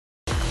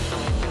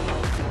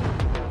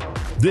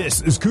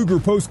This is Cougar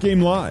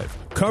Postgame Live.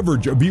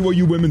 Coverage of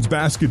BYU women's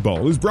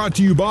basketball is brought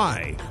to you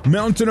by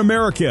Mountain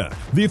America,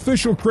 the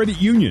official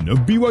credit union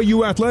of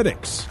BYU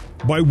Athletics.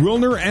 By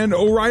Wilner and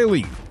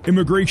O'Reilly,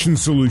 immigration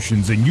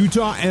solutions in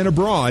Utah and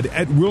abroad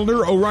at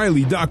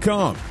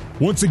WilnerO'Reilly.com.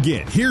 Once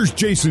again, here's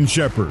Jason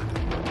Shepard.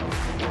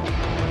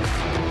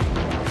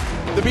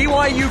 The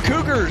BYU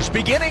Cougars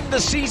beginning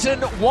the season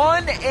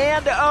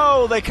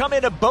 1-0. They come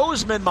into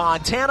Bozeman,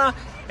 Montana,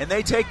 and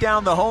they take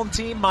down the home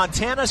team,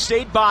 Montana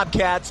State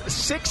Bobcats,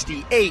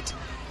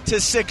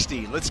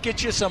 68-60. Let's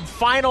get you some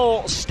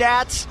final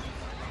stats.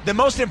 The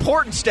most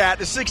important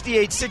stat is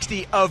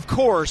 68-60, of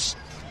course.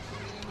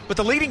 But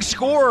the leading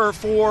scorer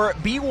for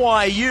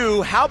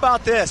BYU, how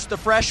about this? The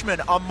freshman,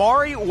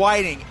 Amari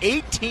Whiting,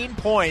 18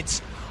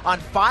 points on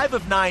 5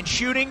 of 9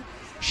 shooting.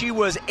 She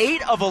was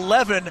 8 of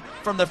 11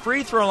 from the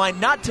free throw line,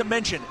 not to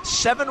mention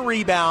 7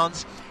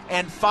 rebounds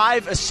and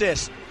 5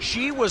 assists.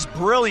 She was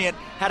brilliant,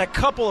 had a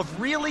couple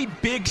of really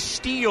big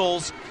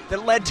steals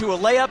that led to a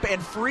layup and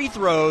free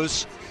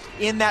throws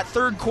in that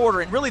third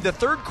quarter. And really, the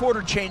third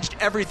quarter changed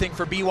everything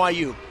for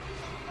BYU.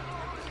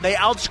 They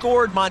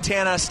outscored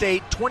Montana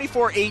State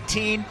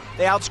 24-18.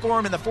 They outscored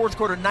them in the fourth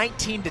quarter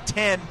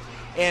 19-10.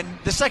 And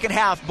the second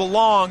half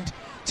belonged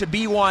to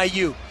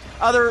BYU.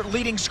 Other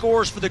leading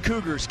scorers for the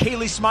Cougars,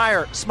 Kaylee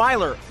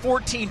Smiler,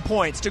 14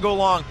 points to go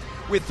along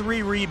with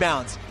 3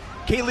 rebounds.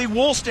 Kaylee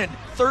Woolston,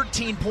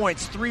 13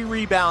 points, 3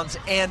 rebounds,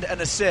 and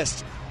an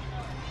assist.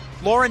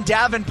 Lauren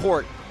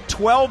Davenport,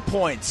 12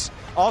 points,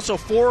 also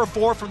 4 of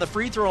 4 from the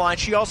free throw line.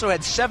 She also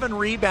had 7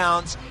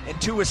 rebounds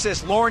and 2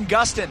 assists. Lauren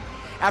Gustin,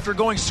 after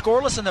going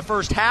scoreless in the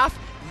first half,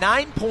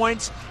 9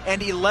 points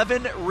and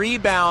 11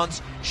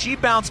 rebounds. She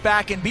bounced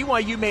back, and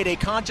BYU made a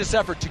conscious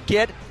effort to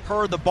get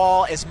her the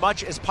ball as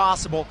much as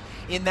possible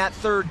in that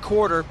third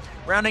quarter.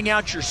 Rounding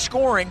out your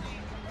scoring,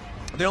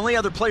 the only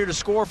other player to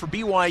score for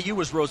BYU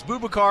was Rose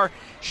Bubakar.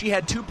 She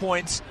had 2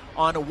 points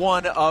on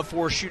 1 of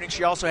 4 shooting.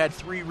 She also had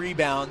 3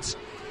 rebounds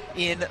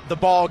in the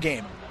ball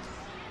game.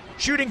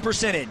 Shooting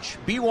percentage,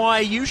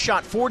 BYU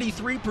shot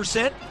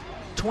 43%.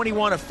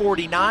 21 of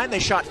 49. They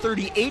shot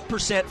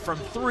 38% from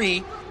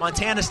 3.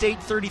 Montana State,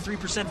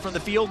 33% from the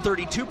field,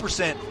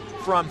 32%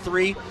 from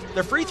 3.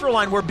 The free throw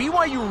line, where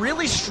BYU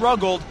really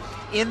struggled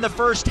in the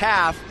first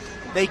half,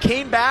 they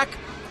came back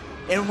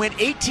and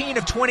went 18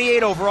 of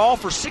 28 overall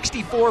for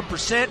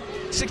 64%,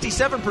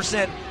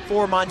 67%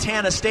 for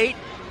Montana State.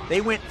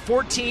 They went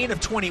 14 of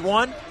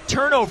 21.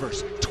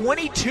 Turnovers,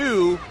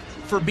 22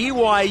 for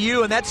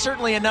BYU, and that's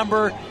certainly a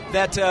number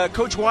that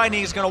Coach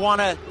Whiting is going to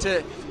want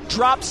to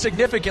drop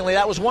significantly.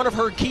 That was one of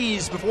her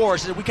keys before.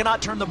 She said, we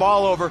cannot turn the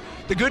ball over.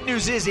 The good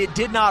news is it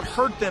did not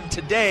hurt them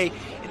today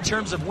in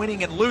terms of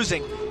winning and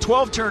losing.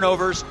 12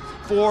 turnovers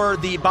for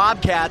the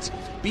Bobcats.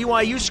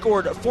 BYU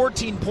scored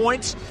 14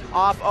 points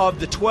off of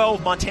the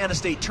 12 Montana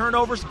State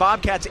turnovers.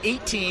 Bobcats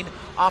 18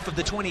 off of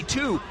the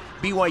 22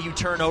 BYU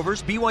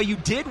turnovers.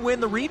 BYU did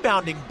win the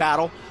rebounding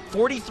battle,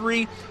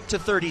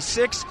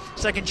 43-36.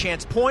 Second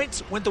chance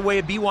points went the way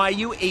of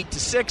BYU,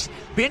 8-6.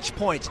 Bench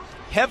points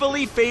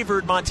heavily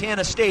favored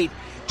Montana State,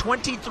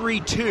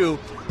 23-2.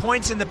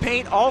 Points in the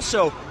paint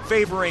also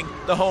favoring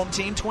the home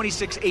team,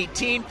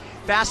 26-18.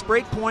 Fast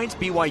break points,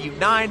 BYU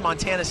 9,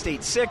 Montana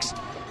State 6.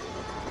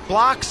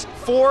 Blocks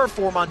 4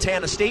 for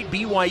Montana State,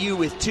 BYU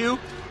with 2.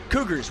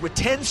 Cougars with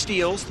 10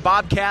 steals, the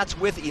Bobcats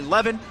with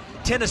 11.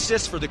 10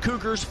 assists for the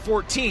Cougars,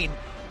 14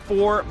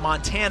 for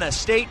Montana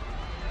State.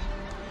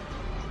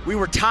 We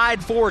were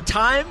tied 4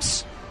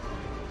 times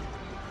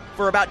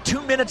for about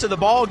 2 minutes of the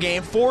ball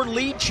game. 4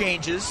 lead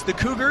changes. The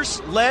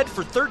Cougars led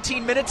for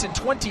 13 minutes and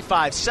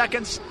 25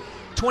 seconds.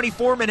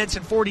 24 minutes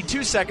and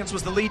 42 seconds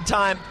was the lead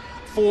time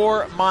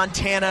for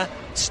Montana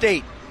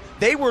State.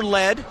 They were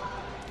led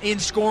in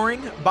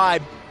scoring by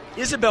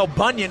Isabel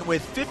Bunyan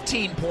with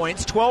 15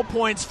 points, 12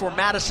 points for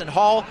Madison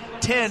Hall,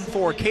 10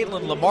 for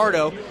Caitlin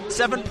Lamardo,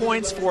 7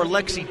 points for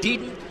Lexi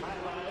Deaton.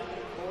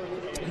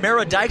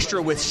 Mara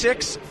Dykstra with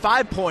 6,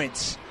 5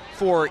 points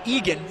for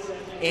Egan,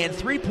 and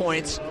 3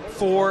 points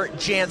for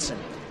Jansen.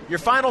 Your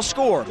final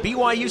score,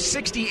 BYU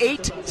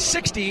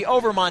 68-60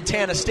 over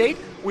Montana State.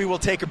 We will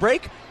take a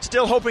break.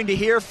 Still hoping to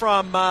hear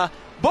from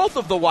both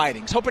of the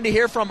Whitings. Hoping to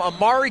hear from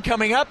Amari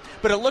coming up,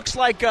 but it looks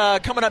like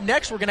coming up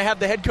next we're going to have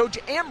the head coach,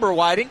 Amber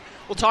Whiting.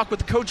 We'll talk with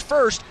the coach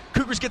first.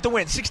 Cougars get the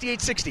win,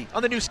 68-60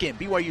 on the new skin,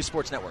 BYU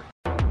Sports Network.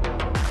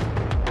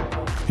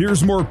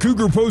 Here's more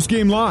Cougar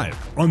Postgame Live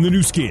on the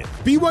new skin,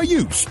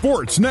 BYU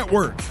Sports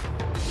Network.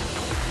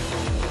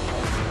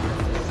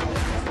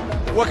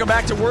 Welcome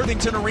back to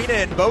Worthington Arena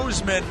in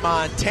Bozeman,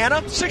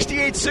 Montana.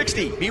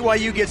 68-60.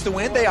 BYU gets the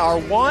win. They are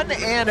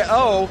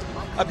 1-0.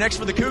 Up next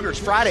for the Cougars,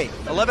 Friday,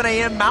 11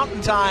 a.m.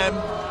 Mountain Time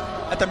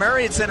at the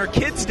Marriott Center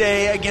Kids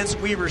Day against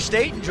Weber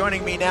State. And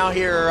joining me now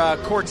here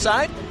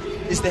courtside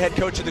is the head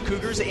coach of the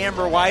Cougars,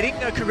 Amber Whiting.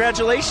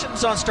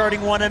 Congratulations on starting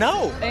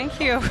 1-0. Thank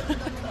you.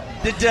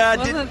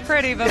 Wasn't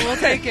pretty, but we'll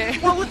take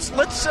it. Well, let's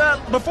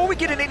before we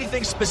get into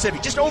anything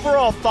specific, just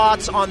overall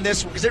thoughts on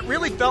this one, because it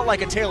really felt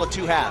like a tale of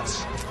two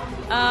halves.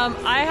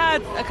 I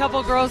had a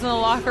couple girls in the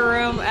locker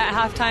room at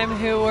halftime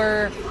who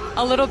were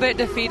a little bit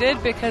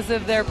defeated because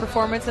of their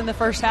performance in the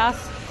first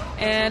half.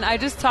 And I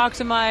just talked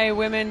to my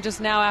women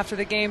just now after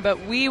the game,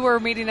 but we were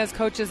meeting as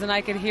coaches, and I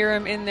could hear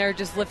them in there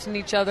just lifting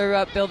each other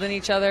up, building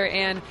each other.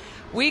 And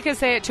we could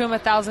say it to them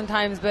 1,000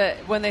 times, but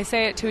when they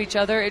say it to each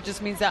other, it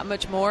just means that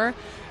much more.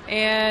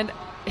 And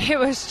it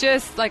was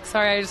just like,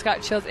 sorry, I just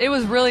got chills. It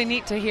was really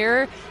neat to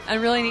hear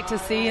and really neat to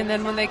see. And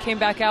then when they came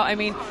back out, I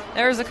mean,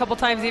 there was a couple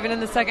times even in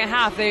the second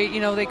half,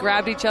 they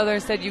grabbed each other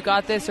and said, you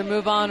got this, or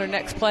move on, or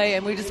next play.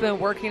 And we've just been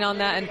working on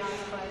that. And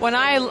when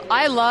I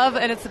love,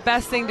 and it's the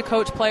best thing to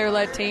coach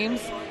player-led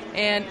teams,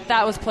 and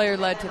that was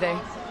player-led today.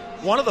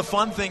 One of the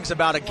fun things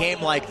about a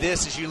game like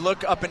this is you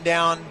look up and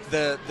down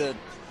the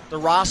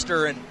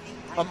roster, and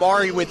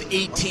Amari with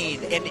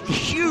 18, and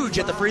huge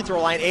at the free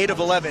throw line, 8 of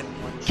 11.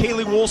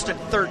 Kaylee Woolston,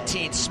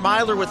 13.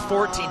 Smiler with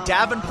 14.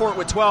 Davenport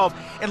with 12.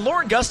 And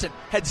Lauren Gustin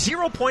had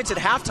 0 points at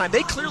halftime.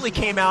 They clearly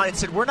came out and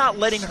said, we're not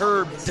letting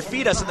her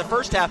defeat us in the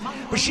first half.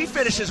 But she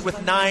finishes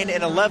with 9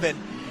 and 11.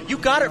 You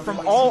got it from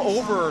all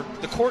over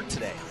the court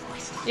today.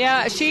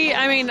 Yeah,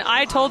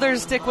 I told her to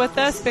stick with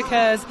us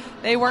because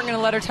they weren't going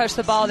to let her touch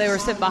the ball. They were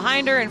sitting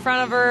behind her, in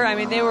front of her. I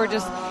mean, they were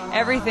just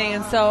everything.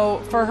 And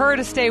so for her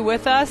to stay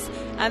with us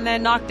and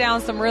then knock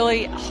down some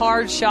really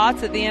hard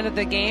shots at the end of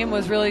the game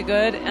was really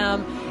good.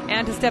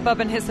 And to step up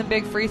and hit some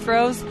big free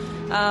throws.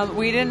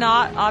 We did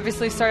not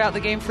obviously start out the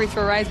game free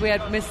throw rise. We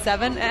had missed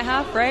 7 at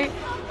half, right?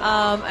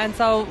 And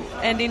so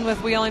ending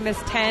with we only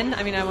missed 10.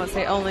 I mean, I won't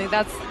say only.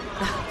 That's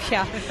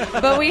yeah.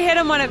 But we hit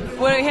them when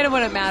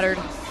it mattered.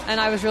 And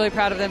I was really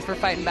proud of them for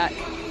fighting back.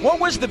 What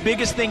was the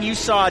biggest thing you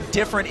saw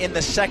different in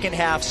the second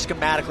half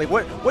schematically?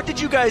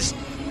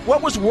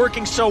 What was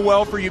working so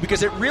well for you?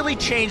 Because it really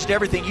changed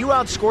everything. You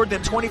outscored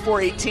them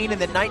 24-18 and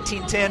then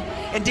 19-10.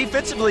 And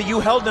defensively, you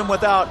held them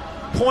without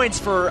points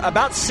for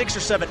about 6 or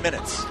 7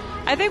 minutes.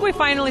 I think we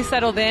finally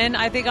settled in.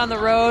 I think on the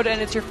road,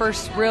 and it's your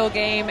first real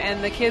game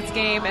and the kids'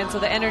 game, and so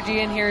the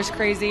energy in here is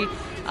crazy.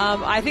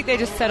 I think they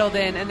just settled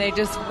in, and they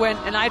just went,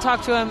 and I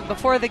talked to them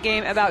before the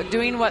game about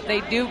doing what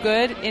they do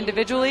good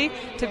individually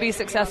to be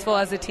successful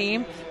as a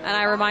team, and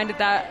I reminded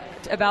that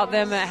about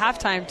them at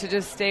halftime to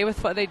just stay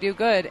with what they do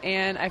good,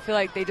 and I feel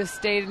like they just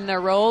stayed in their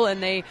role,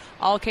 and they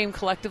all came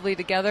collectively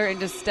together and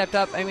just stepped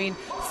up. I mean,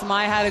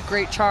 Samai had a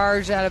great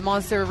charge, had a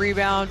monster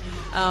rebound.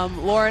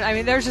 Lauren,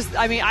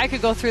 I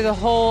could go through the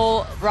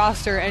whole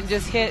roster and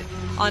just hit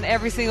on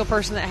every single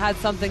person that had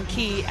something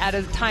key at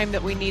a time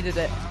that we needed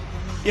it.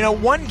 You know,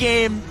 one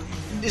game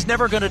is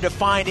never going to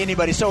define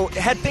anybody. So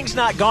had things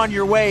not gone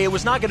your way, it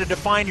was not going to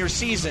define your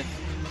season.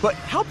 But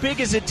how big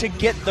is it to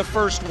get the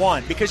first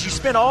one? Because you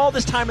spend all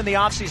this time in the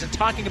offseason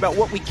talking about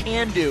what we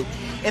can do,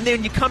 and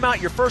then you come out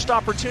your first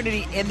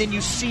opportunity, and then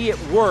you see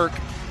it work.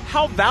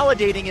 How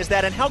validating is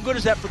that, and how good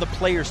is that for the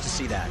players to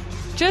see that?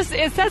 Just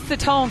it sets the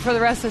tone for the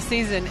rest of the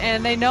season,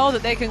 and they know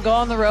that they can go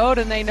on the road,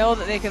 and they know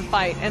that they can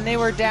fight. And they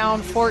were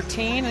down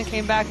 14 and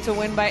came back to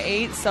win by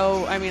 8.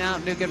 So, I mean, I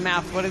don't do good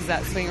math. What is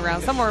that swing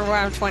around? Somewhere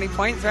around 20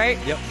 points, right?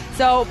 Yep.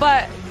 So,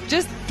 but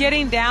just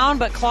getting down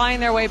but clawing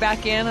their way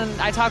back in,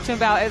 and I talked to him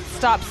about it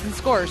stops and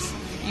scores.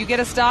 You get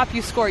a stop,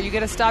 you score. You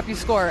get a stop, you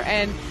score.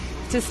 And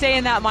to stay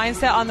in that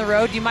mindset on the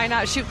road, you might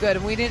not shoot good,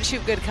 and we didn't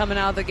shoot good coming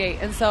out of the gate.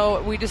 And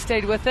so we just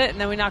stayed with it,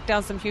 and then we knocked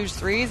down some huge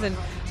threes. And,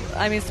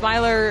 I mean,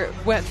 Smiler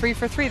went 3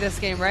 for 3 this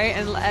game, right?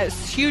 And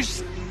it's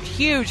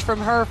huge from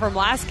her from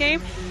last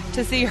game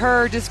to see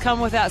her just come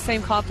with that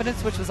same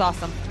confidence, which was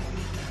awesome.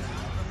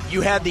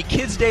 You had the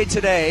Kids' Day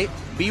today.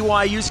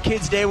 BYU's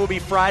Kids' Day will be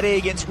Friday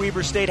against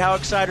Weber State. How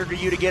excited are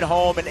you to get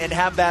home and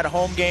have that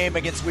home game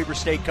against Weber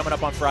State coming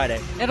up on Friday?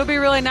 It'll be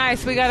really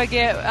nice. We got to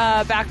get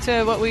back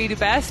to what we do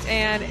best.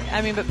 And,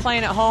 I mean, but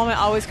playing at home, it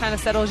always kind of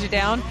settles you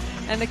down.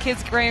 And the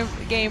kids'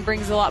 game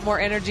brings a lot more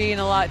energy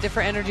and a lot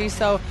different energy.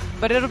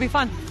 But it'll be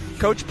fun.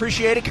 Coach,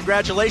 appreciate it.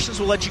 Congratulations.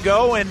 We'll let you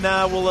go, and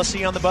we'll see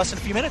you on the bus in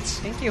a few minutes.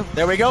 Thank you.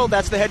 There we go.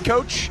 That's the head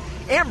coach,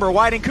 Amber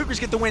Whiting. Cougars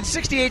get the win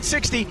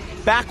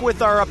 68-60. Back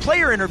with our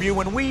player interview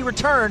when we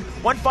return.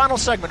 One final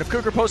segment of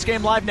Cougar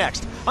Postgame Live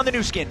next on the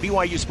new skin,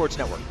 BYU Sports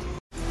Network.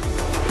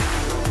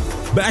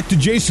 Back to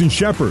Jason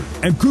Shepard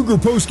and Cougar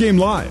Postgame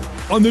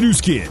Live on the new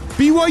skin,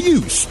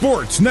 BYU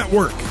Sports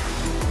Network.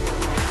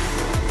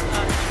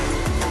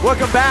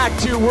 Welcome back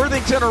to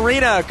Worthington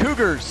Arena.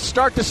 Cougars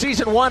start the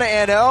season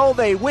 1-0.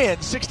 They win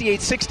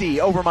 68-60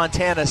 over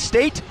Montana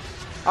State.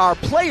 Our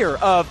player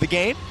of the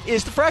game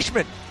is the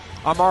freshman,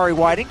 Amari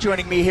Whiting,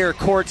 joining me here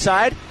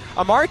courtside.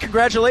 Amari,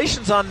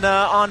 congratulations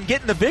on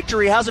getting the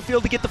victory. How's it feel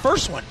to get the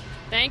first one?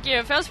 Thank you.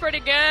 It feels pretty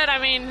good. I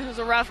mean, it was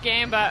a rough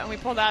game, but we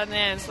pulled out in the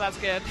end, so that's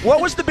good.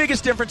 What was the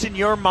biggest difference in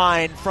your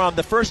mind from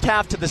the first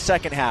half to the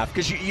second half?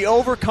 Because you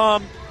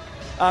overcome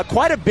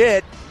quite a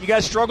bit. You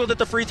guys struggled at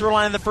the free throw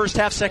line in the first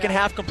half. Second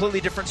half,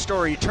 completely different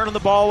story. You turning the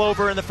ball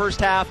over in the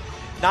first half,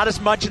 not as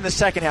much in the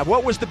second half.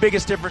 What was the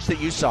biggest difference that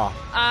you saw?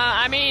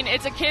 I mean,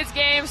 it's a kids'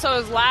 game, so it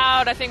was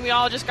loud. I think we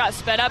all just got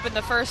sped up in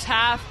the first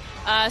half.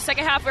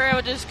 Second half, we were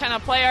able to just kind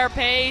of play our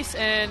pace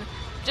and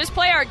just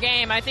play our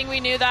game. I think we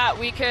knew that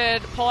we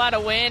could pull out a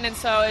win, and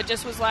so it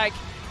just was like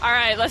all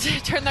right, let's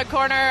turn the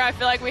corner. I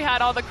feel like we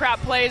had all the crap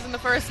plays in the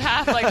first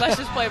half. Like, let's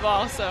just play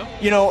ball. So,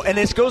 and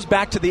this goes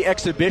back to the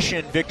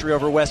exhibition victory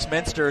over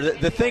Westminster.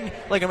 The thing,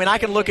 I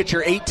can look at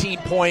your 18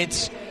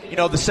 points,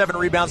 the 7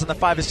 rebounds and the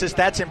 5 assists.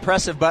 That's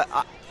impressive. But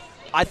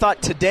I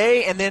thought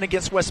today and then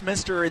against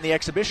Westminster in the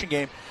exhibition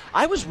game,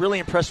 I was really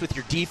impressed with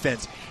your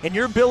defense and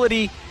your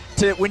ability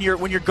to, when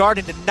you're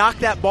guarding, to knock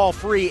that ball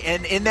free.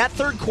 And in that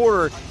third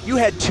quarter, you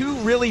had 2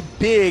 really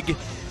big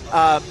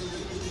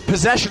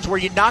possessions where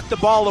you knocked the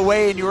ball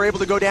away and you were able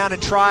to go down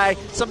and try.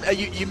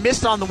 You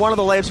missed on one of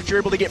the layups, but you're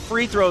able to get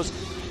free throws.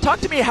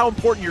 Talk to me how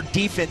important your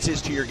defense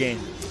is to your game.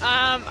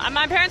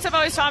 My parents have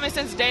always taught me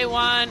since day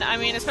one.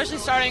 Especially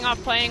starting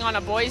off playing on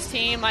a boys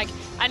team.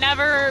 I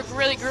never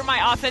really grew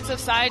my offensive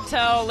side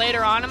till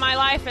later on in my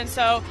life, and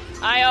so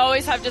I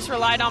always have just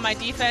relied on my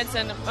defense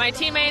and my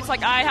teammates.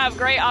 I have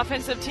great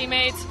offensive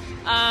teammates,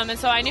 and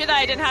so I knew that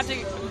I didn't have to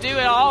do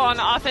it all on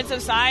the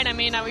offensive side.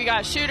 We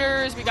got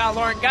shooters, we got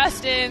Lauren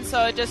Gustin,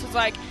 so it just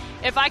was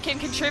if I can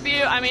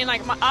contribute.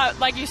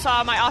 Like you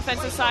saw, my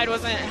offensive side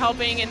wasn't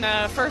helping in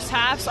the first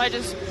half, so I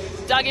just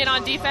dug in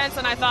on defense,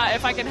 and I thought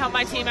if I can help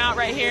my team out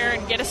right here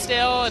and get a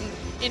steal and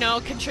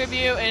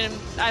contribute, and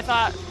I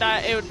thought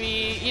that it would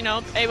be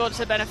able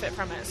to benefit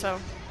from it. So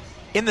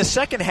in the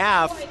second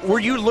half, were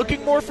you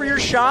looking more for your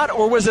shot,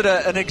 or was it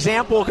an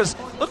example? Because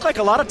it looked like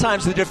a lot of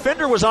times the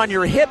defender was on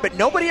your hip, but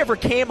nobody ever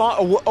came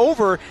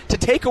over to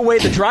take away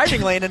the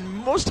driving lane, and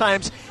most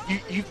times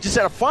you just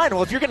said, fine,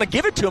 well, if you're going to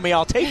give it to me,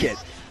 I'll take it.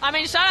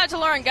 Shout out to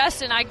Lauren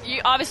Gustin.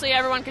 Obviously,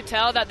 everyone could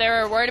tell that they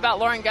were worried about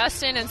Lauren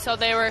Gustin, and so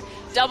they were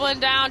doubling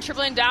down,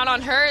 tripling down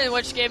on her,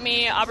 which gave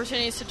me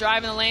opportunities to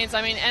drive in the lanes.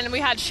 And we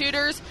had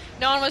shooters.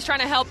 No one was trying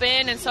to help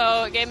in, and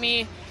so it gave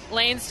me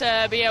lanes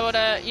to be able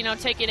to,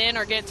 take it in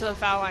or get to the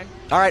foul line.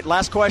 All right,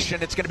 last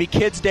question. It's going to be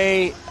Kids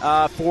Day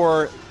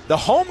for the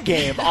home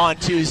game on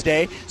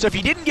Tuesday. So if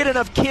you didn't get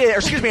enough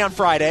on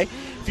Friday.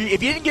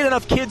 If you didn't get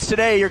enough kids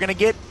today, you're going to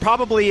get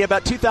probably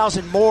about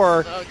 2,000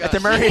 more at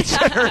the Marriott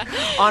Center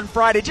on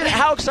Friday. Just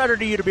how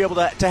excited are you to be able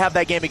to have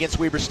that game against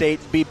Weber State,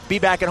 be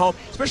back at home,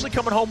 especially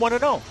coming home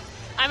 1-0?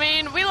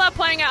 We love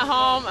playing at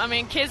home.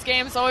 Kids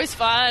games always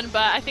fun,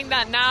 but I think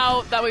that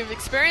now that we've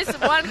experienced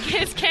one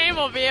kids game,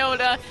 we'll be able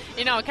to,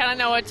 kind of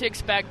know what to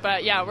expect.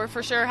 But yeah, we're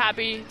for sure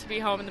happy to be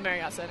home in the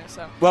Marriott Center.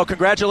 So, well,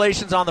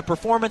 congratulations on the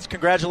performance.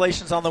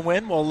 Congratulations on the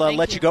win. We'll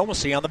let you go. We'll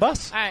see you on the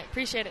bus. All right,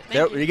 appreciate it.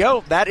 There you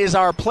go. That is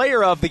our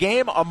player of the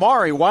game,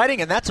 Amari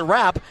Whiting, and that's a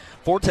wrap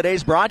for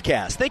today's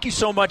broadcast. Thank you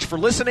so much for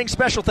listening.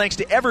 Special thanks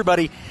to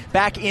everybody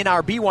back in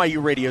our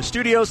BYU radio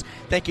studios.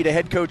 Thank you to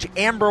head coach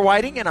Amber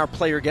Whiting and our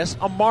player guest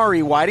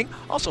Amari Whiting.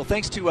 Also,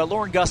 thanks to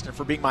Lauren Gustin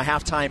for being my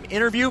halftime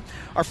interview.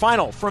 Our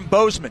final from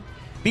Bozeman,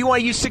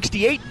 BYU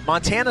 68,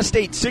 Montana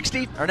State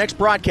 60. Our next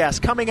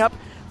broadcast coming up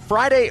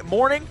Friday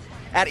morning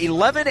at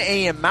 11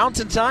 a.m.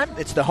 Mountain Time.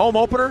 It's the home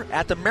opener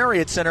at the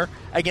Marriott Center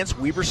against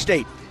Weber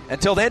State.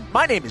 Until then,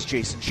 my name is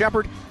Jason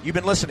Shepard. You've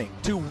been listening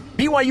to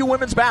BYU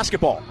Women's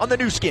Basketball on the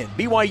new skin,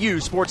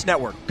 BYU Sports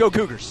Network. Go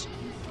Cougars.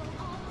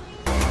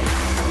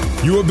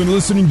 You have been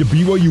listening to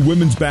BYU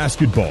Women's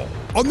Basketball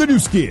on the new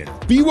skin,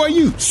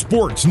 BYU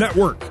Sports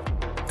Network.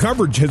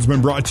 Coverage has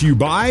been brought to you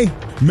by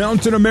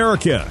Mountain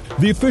America,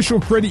 the official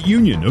credit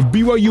union of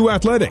BYU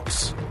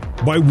Athletics.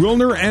 By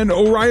Wilner and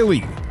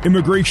O'Reilly,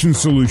 immigration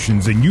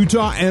solutions in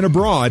Utah and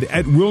abroad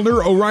at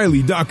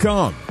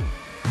WilnerO'Reilly.com.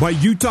 By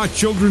Utah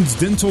Children's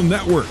Dental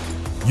Network,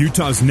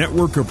 Utah's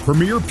network of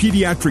premier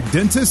pediatric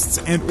dentists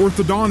and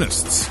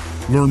orthodontists.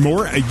 Learn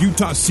more at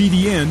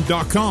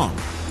utahcdn.com.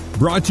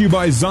 Brought to you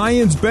by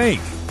Zions Bank.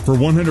 For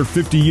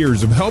 150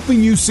 years of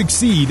helping you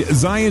succeed,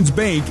 Zions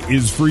Bank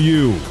is for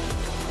you.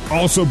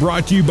 Also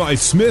brought to you by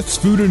Smith's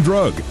Food and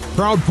Drug,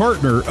 proud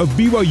partner of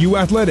BYU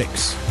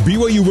Athletics.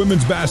 BYU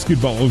Women's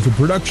Basketball is a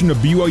production of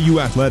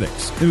BYU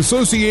Athletics in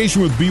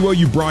association with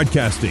BYU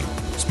Broadcasting.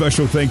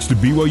 Special thanks to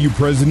BYU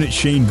President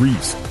Shane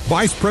Reese,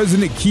 Vice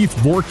President Keith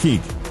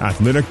Vorkink,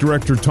 Athletic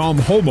Director Tom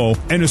Homo,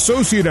 and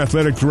Associate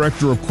Athletic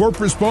Director of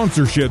Corporate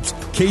Sponsorships,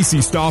 Casey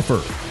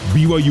Stoffer.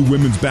 BYU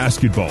Women's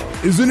Basketball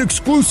is an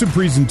exclusive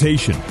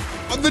presentation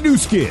of the new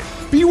skin,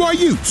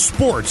 BYU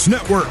Sports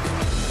Network.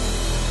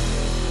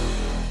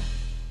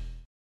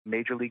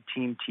 Major league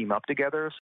team up together.